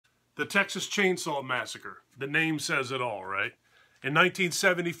The Texas Chainsaw Massacre. The name says it all, right? In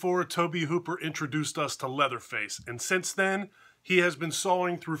 1974, Tobe Hooper introduced us to Leatherface, and since then, he has been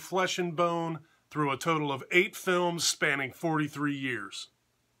sawing through flesh and bone through a total of 8 films spanning 43 years.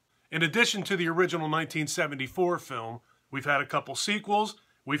 In addition to the original 1974 film, we've had a couple sequels,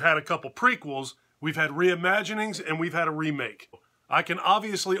 we've had a couple prequels, we've had reimaginings, and we've had a remake. I can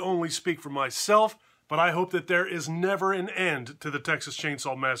obviously only speak for myself, but I hope that there is never an end to the Texas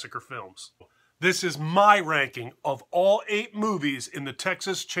Chainsaw Massacre films. This is my ranking of all 8 movies in the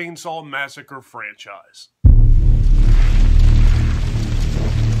Texas Chainsaw Massacre franchise.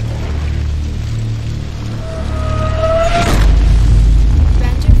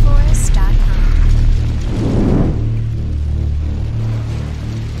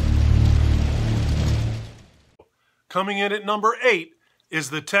 Coming in at number 8 is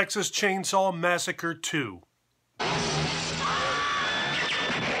the Texas Chainsaw Massacre 2.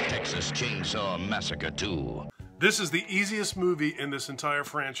 Texas Chainsaw Massacre 2. This is the easiest movie in this entire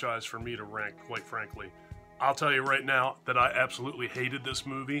franchise for me to rank, quite frankly. I'll tell you right now that I absolutely hated this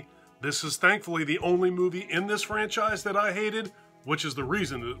movie. This is thankfully the only movie in this franchise that I hated, which is the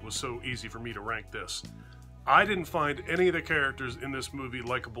reason that it was so easy for me to rank this. I didn't find any of the characters in this movie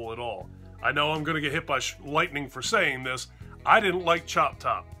likable at all. I know I'm going to get hit by lightning for saying this. I didn't like Chop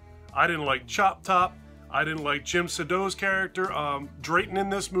Top. I didn't like Chop Top. I didn't like Jim Sado's character, Drayton, in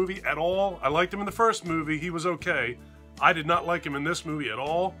this movie at all. I liked him in the first movie. He was okay. I did not like him in this movie at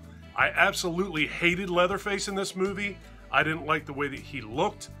all. I absolutely hated Leatherface in this movie. I didn't like the way that he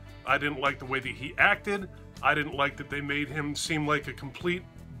looked. I didn't like the way that he acted. I didn't like that they made him seem like a complete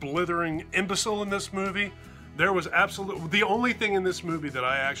blithering imbecile in this movie. There was absolutely... The only thing in this movie that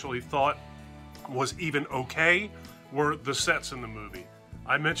I actually thought was even okay were the sets in the movie.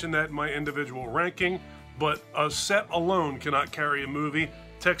 I mentioned that in my individual ranking, but a set alone cannot carry a movie.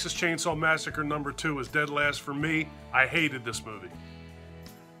 Texas Chainsaw Massacre number 2 is dead last for me. I hated this movie.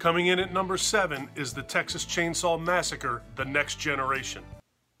 Coming in at number 7 is the Texas Chainsaw Massacre: The Next Generation.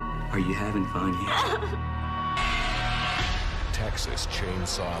 Are you having fun yet? Texas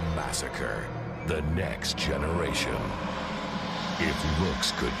Chainsaw Massacre: The Next Generation. If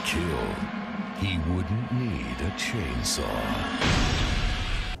looks could kill, he wouldn't need a chainsaw.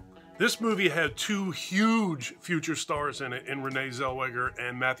 This movie had 2 huge future stars in it, in Renee Zellweger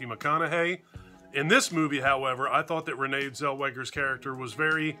and Matthew McConaughey. In this movie, however, I thought that Renee Zellweger's character was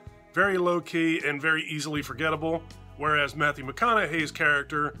very, very low-key and very easily forgettable, whereas Matthew McConaughey's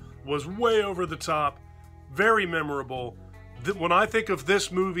character was way over the top, very memorable. When I think of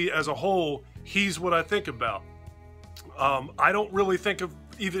this movie as a whole, he's what I think about. I don't really think of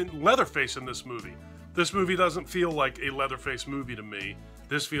even Leatherface in this movie. This movie doesn't feel like a Leatherface movie to me.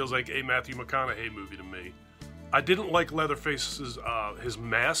 This feels like a Matthew McConaughey movie to me. I didn't like Leatherface's his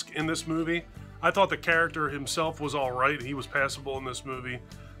mask in this movie. I thought the character himself was alright. He was passable in this movie.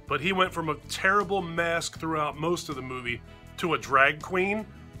 But he went from a terrible mask throughout most of the movie to a drag queen,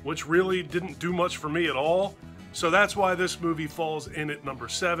 which really didn't do much for me at all. So that's why this movie falls in at number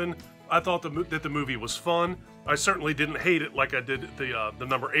 7. I thought that the movie was fun. I certainly didn't hate it like I did the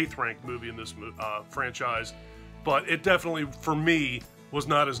number 8th ranked movie in this franchise, but it definitely, for me, was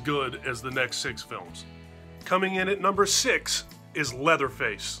not as good as the next 6 films. Coming in at number 6 is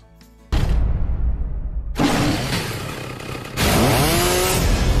Leatherface.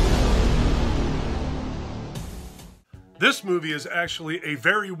 This movie is actually a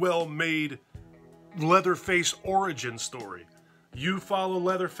very well-made Leatherface origin story. You follow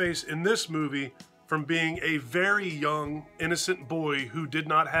Leatherface in this movie from being a very young, innocent boy who did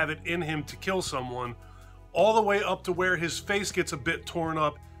not have it in him to kill someone, all the way up to where his face gets a bit torn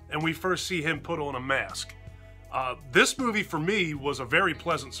up and we first see him put on a mask. This movie, for me, was a very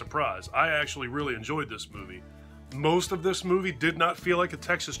pleasant surprise. I actually really enjoyed this movie. Most of this movie did not feel like a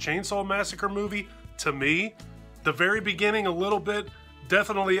Texas Chainsaw Massacre movie to me. The very beginning a little bit,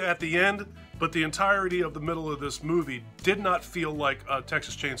 definitely at the end, but the entirety of the middle of this movie did not feel like a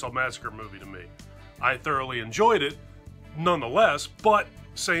Texas Chainsaw Massacre movie to me. I thoroughly enjoyed it, nonetheless, but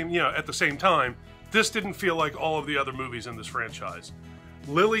at the same time, this didn't feel like all of the other movies in this franchise.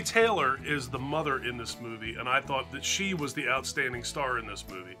 Lily Taylor is the mother in this movie, and I thought that she was the outstanding star in this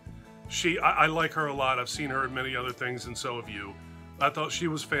movie. I like her a lot. I've seen her in many other things, and so have you. I thought she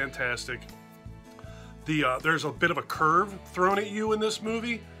was fantastic. There's a bit of a curve thrown at you in this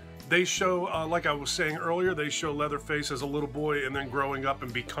movie. They show, like I was saying earlier, they show Leatherface as a little boy and then growing up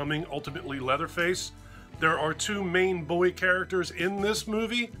and becoming ultimately Leatherface. There are 2 main boy characters in this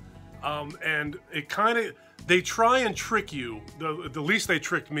movie, and they try and trick you. The least they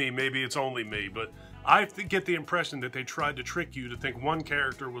tricked me, maybe it's only me, but I get the impression that they tried to trick you to think one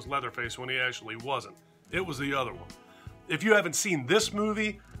character was Leatherface when he actually wasn't. It was the other one. If you haven't seen this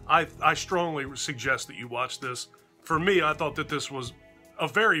movie, I strongly suggest that you watch this. For me, I thought that this was a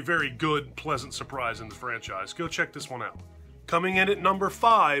very, very good, pleasant surprise in the franchise. Go check this one out. Coming in at number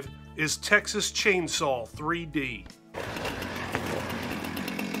 5 is Texas Chainsaw 3D.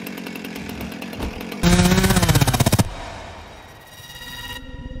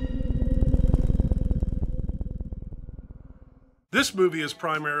 This movie is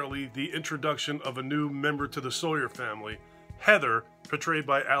primarily the introduction of a new member to the Sawyer family, Heather, portrayed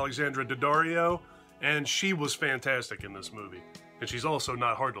by Alexandra Daddario, and she was fantastic in this movie. And she's also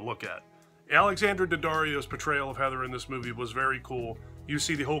not hard to look at. Alexandra Daddario's portrayal of Heather in this movie was very cool. You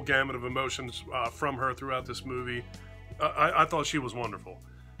see the whole gamut of emotions from her throughout this movie. I thought she was wonderful.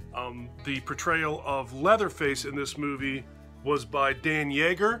 The portrayal of Leatherface in this movie was by Dan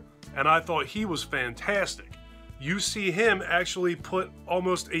Yeager, and I thought he was fantastic. You see him actually put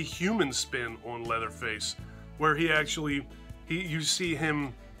almost a human spin on Leatherface, where you see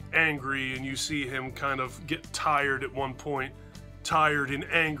him angry, and you see him kind of get tired at one point, tired and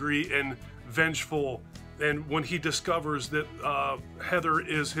angry and vengeful. And when he discovers that Heather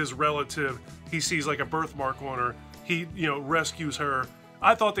is his relative, he sees like a birthmark on her. He, rescues her.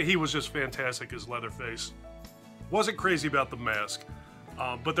 I thought that he was just fantastic as Leatherface. Wasn't crazy about the mask,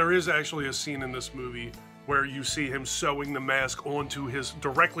 but there is actually a scene in this movie where you see him sewing the mask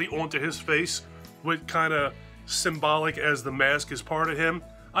directly onto his face, with kind of symbolic as the mask is part of him.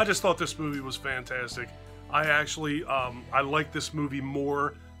 I just thought this movie was fantastic. I like this movie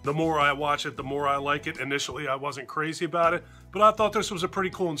more. The more I watch it, the more I like it. Initially, I wasn't crazy about it, but I thought this was a pretty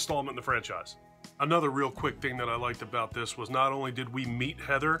cool installment in the franchise. Another real quick thing that I liked about this was not only did we meet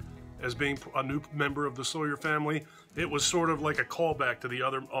Heather as being a new member of the Sawyer family, it was sort of like a callback to the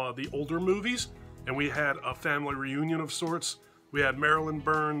older movies. And we had a family reunion of sorts. We had Marilyn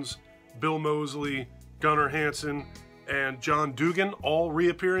Burns, Bill Moseley, Gunnar Hansen, and John Dugan all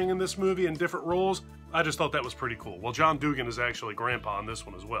reappearing in this movie in different roles. I just thought that was pretty cool. Well, John Dugan is actually Grandpa in this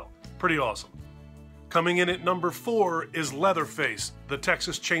one as well. Pretty awesome. Coming in at number 4 is Leatherface, the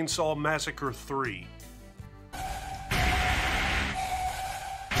Texas Chainsaw Massacre 3.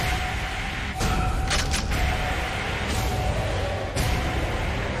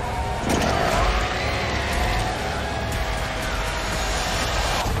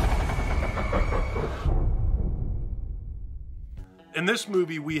 In this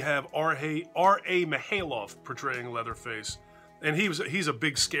movie, we have R.A. Mihailoff portraying Leatherface, and he's a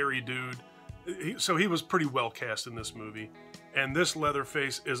big, scary dude, so he was pretty well cast in this movie. And this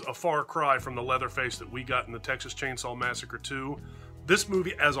Leatherface is a far cry from the Leatherface that we got in the Texas Chainsaw Massacre 2. This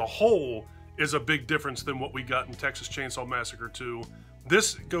movie as a whole is a big difference than what we got in Texas Chainsaw Massacre 2.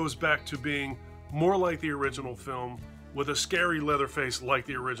 This goes back to being more like the original film, with a scary Leatherface like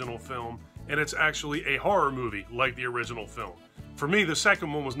the original film, and it's actually a horror movie like the original film. For me, the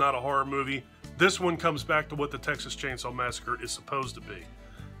second one was not a horror movie. This one comes back to what the Texas Chainsaw Massacre is supposed to be.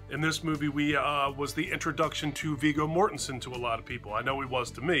 In this movie, we was the introduction to Viggo Mortensen to a lot of people. I know he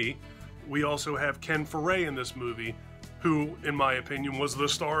was to me. We also have Ken Foray in this movie, who, in my opinion, was the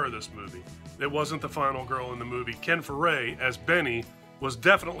star of this movie. It wasn't the final girl in the movie. Ken Foray, as Benny, was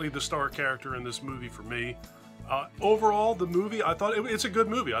definitely the star character in this movie for me. Overall, the movie, I thought it's a good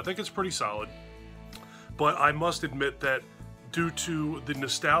movie. I think it's pretty solid. But I must admit that due to the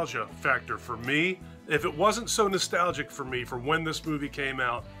nostalgia factor for me, if it wasn't so nostalgic for me for when this movie came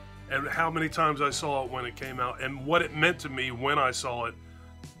out and how many times I saw it when it came out and what it meant to me when I saw it,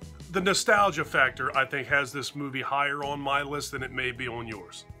 the nostalgia factor, I think, has this movie higher on my list than it may be on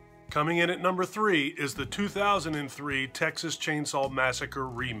yours. Coming in at number 3 is the 2003 Texas Chainsaw Massacre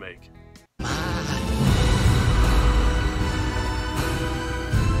remake.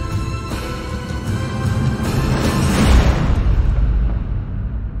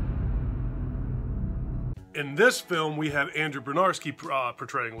 In this film, we have Andrew Bryniarski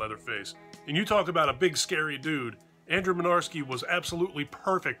portraying Leatherface. And you talk about a big, scary dude. Andrew Bryniarski was absolutely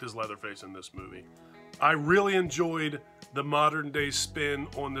perfect as Leatherface in this movie. I really enjoyed the modern-day spin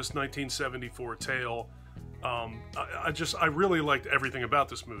on this 1974 tale. I really liked everything about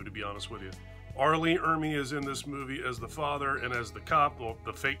this movie, to be honest with you. Arlie Ermey is in this movie as the father and as the cop, well,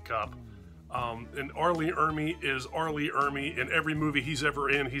 the fake cop. And Arlie Ermey is Arlie Ermey. In every movie he's ever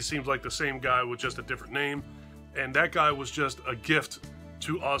in, he seems like the same guy with just a different name. And that guy was just a gift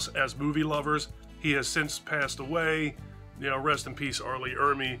to us as movie lovers. He has since passed away. Rest in peace, Arlie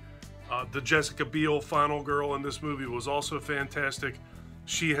Ermey. The Jessica Biel final girl in this movie was also fantastic.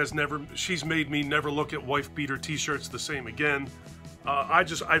 She's made me never look at wife beater t-shirts the same again.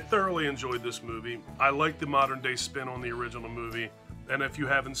 I thoroughly enjoyed this movie. I like the modern day spin on the original movie, and if you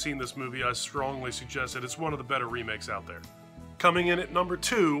haven't seen this movie, I strongly suggest it. It's one of the better remakes out there. Coming in at number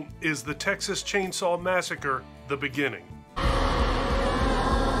 2 is the Texas Chainsaw Massacre: The Beginning.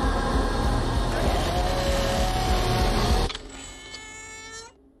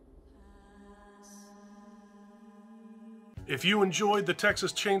 If you enjoyed the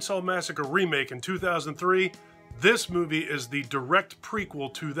Texas Chainsaw Massacre remake in 2003, this movie is the direct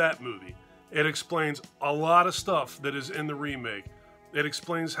prequel to that movie. It explains a lot of stuff that is in the remake. It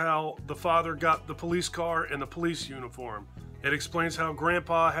explains how the father got the police car and the police uniform. It explains how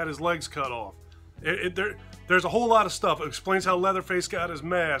Grandpa had his legs cut off. There's a whole lot of stuff. It explains how Leatherface got his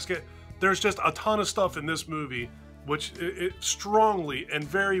mask. There's just a ton of stuff in this movie which it strongly and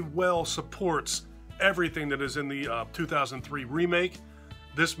very well supports everything that is in the 2003 remake.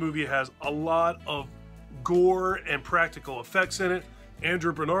 This movie has a lot of gore and practical effects in it.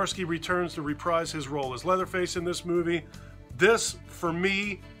 Andrew Bryniarski returns to reprise his role as Leatherface in this movie. This, for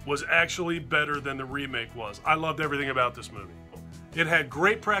me, was actually better than the remake was. I loved everything about this movie. It had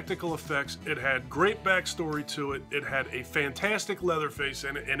great practical effects, it had great backstory to it, it had a fantastic Leatherface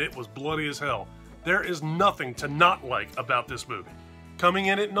in it, and it was bloody as hell. There is nothing to not like about this movie. Coming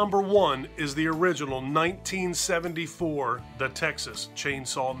in at number 1 is the original 1974 The Texas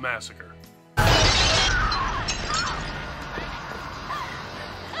Chainsaw Massacre.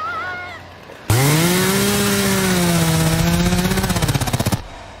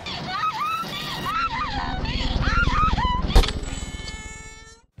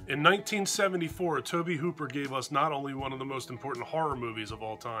 In 1974, Tobe Hooper gave us not only one of the most important horror movies of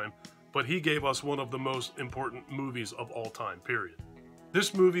all time, but he gave us one of the most important movies of all time, period.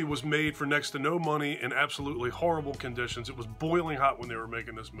 This movie was made for next to no money in absolutely horrible conditions. It was boiling hot when they were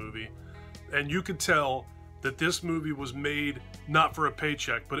making this movie. And you could tell that this movie was made not for a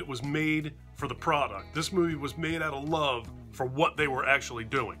paycheck, but it was made for the product. This movie was made out of love for what they were actually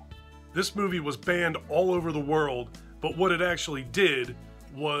doing. This movie was banned all over the world, but what it actually did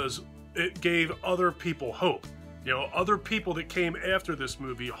was it gave other people hope. You know, other people that came after this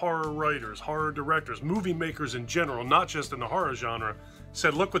movie, horror writers, horror directors, movie makers in general, not just in the horror genre,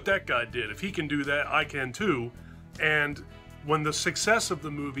 said, look what that guy did. If he can do that, I can too. And when the success of the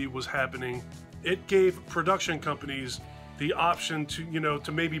movie was happening, it gave production companies the option to, you know,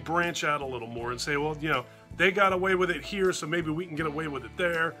 to maybe branch out a little more and say, well, you know, they got away with it here, so maybe we can get away with it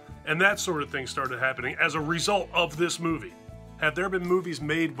there. And that sort of thing started happening as a result of this movie. Have there been movies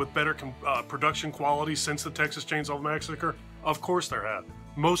made with better production quality since the Texas Chainsaw Massacre? Of course there have.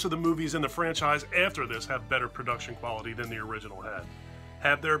 Most of the movies in the franchise after this have better production quality than the original had.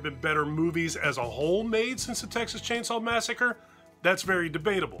 Have there been better movies as a whole made since the Texas Chainsaw Massacre? That's very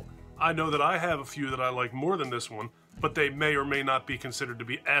debatable. I know that I have a few that I like more than this one, but they may or may not be considered to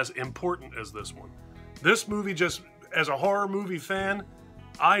be as important as this one. This movie, just as a horror movie fan,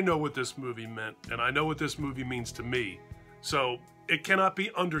 I know what this movie meant, and I know what this movie means to me. So it cannot be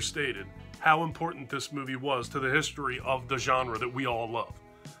understated how important this movie was to the history of the genre that we all love.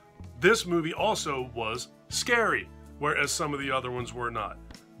 This movie also was scary, whereas some of the other ones were not.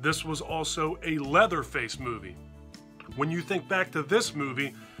 This was also a Leatherface movie. When you think back to this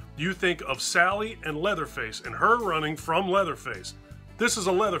movie, you think of Sally and Leatherface and her running from Leatherface. This is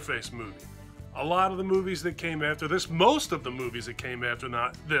a Leatherface movie. A lot of the movies that came after this, most of the movies that came after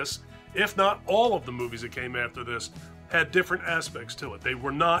this, if not all of the movies that came after this, had different aspects to it. They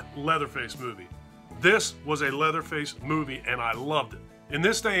were not Leatherface movie. This was a Leatherface movie, and I loved it. In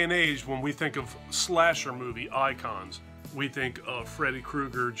this day and age, when we think of slasher movie icons, we think of Freddy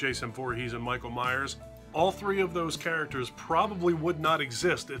Krueger, Jason Voorhees, and Michael Myers. All three of those characters probably would not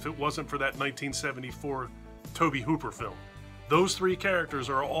exist if it wasn't for that 1974 Tobe Hooper film. Those three characters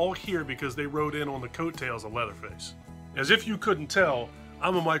are all here because they rode in on the coattails of Leatherface. As if you couldn't tell,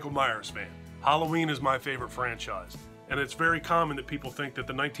 I'm a Michael Myers fan. Halloween is my favorite franchise. And it's very common that people think that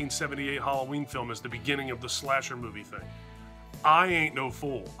the 1978 Halloween film is the beginning of the slasher movie thing. I ain't no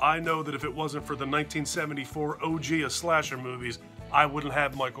fool. I know that if it wasn't for the 1974 OG of slasher movies, I wouldn't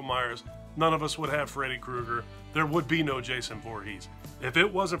have Michael Myers. None of us would have Freddy Krueger. There would be no Jason Voorhees. If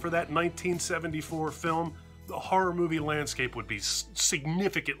it wasn't for that 1974 film, the horror movie landscape would be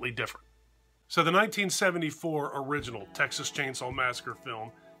significantly different. So the 1974 original Texas Chainsaw Massacre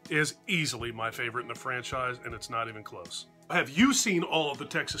film is easily my favorite in the franchise, and it's not even close. Have you seen all of the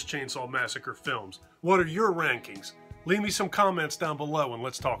Texas Chainsaw Massacre films? What are your rankings? Leave me some comments down below and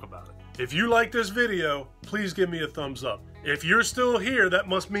let's talk about it. If you like this video, please give me a thumbs up. If you're still here, that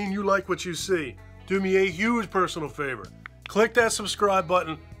must mean you like what you see. Do me a huge personal favor. Click that subscribe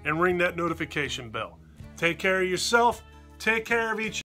button and ring that notification bell. Take care of yourself, Take care of each